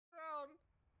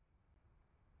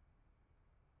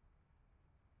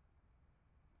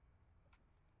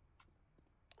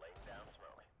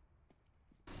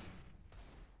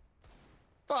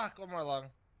Fuck, one more long.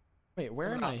 Wait,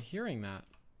 where am I hearing that?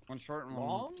 One short and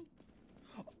long.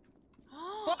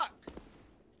 Fuck!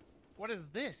 What is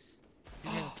this? You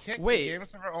can kick Wait. the game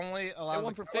server only allows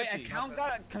One for 50. Wait, account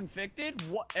got convicted?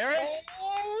 What, Eric?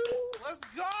 Oh, let's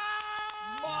go!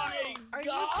 My Are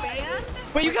God. you banned?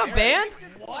 Wait, you got banned?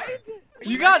 What?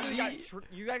 You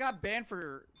got banned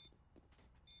for.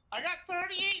 I got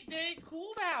 38-day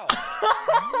cooldown. What?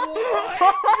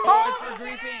 Oh, it's for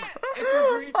griefing. It's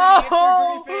for griefing.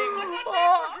 Oh. It's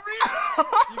for griefing.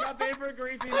 You got banned for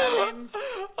griefing. That means. No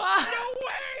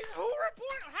way! Who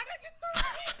reported? How did I get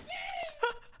 38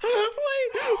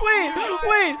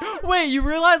 days? Wait, you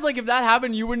realize like if that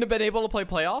happened you wouldn't have been able to play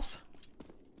playoffs?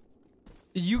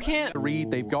 You can't read,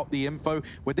 they've got the info.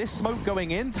 With this smoke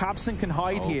going in, tabseN can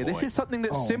hide here. This is something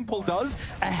that Simple does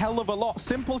a hell of a lot.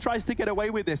 Simple tries to get away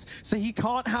with this, so he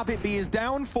can't have it be his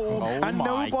downfall, and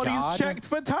nobody's checked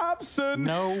for tabseN.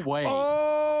 No way.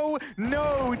 Oh,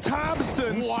 no,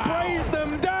 tabseN sprays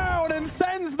them down and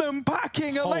sends them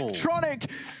packing.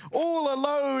 Electronic all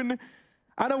alone.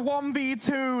 And a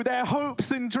 1v2, their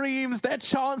hopes and dreams, their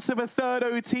chance of a third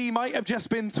OT might have just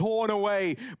been torn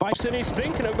away by... And he's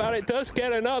thinking about it, does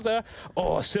get another.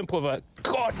 Oh, Simple of a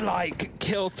godlike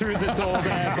kill through the door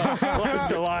there, but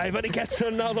last alive, and he gets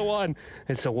another one.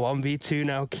 It's a 1v2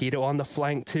 now, k1to on the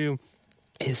flank too.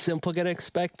 Is Simple gonna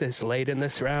expect this late in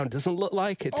this round? Doesn't look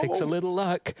like it, takes a little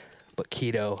luck, but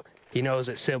k1to, he knows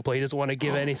it's Simple. He doesn't want to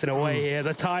give anything away here.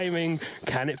 The timing,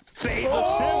 can it favor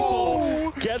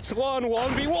Simple? Gets one,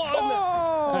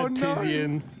 1v1. And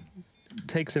tabseN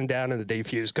takes him down and the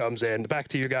defuse comes in. Back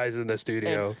to you guys in the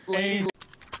studio.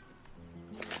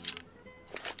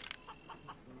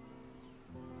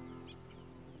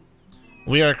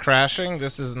 We are crashing?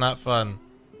 This is not fun.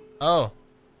 Oh.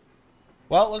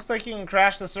 Well, it looks like you can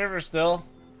crash the server still.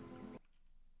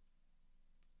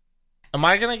 Am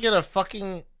I gonna get a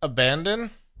fucking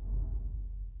abandon?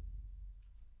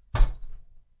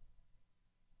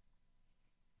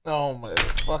 Oh my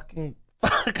fucking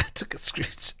fuck, I took a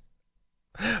screenshot.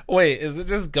 Wait, is it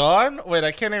just gone? Wait,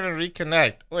 I can't even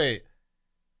reconnect. Wait.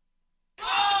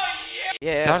 Oh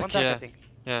yeah! Dark, One dark, yeah. I think.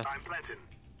 Yeah.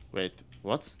 Wait,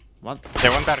 what? What? Yeah,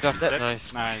 one dark.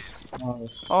 Nice. Nice.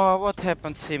 Oh, what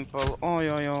happened, Simple? Oh,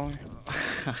 yo.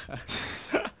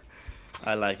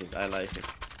 I like it, I like it.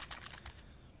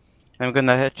 I'm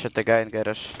gonna headshot the guy in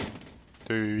garage.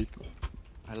 Dude.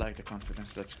 I like the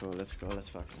confidence. Let's go, let's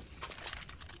fuck.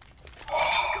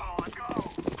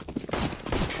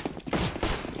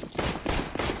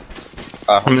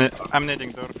 I'm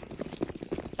nading door.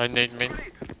 I need main.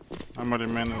 I'm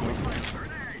already man.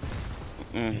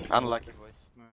 Unlucky.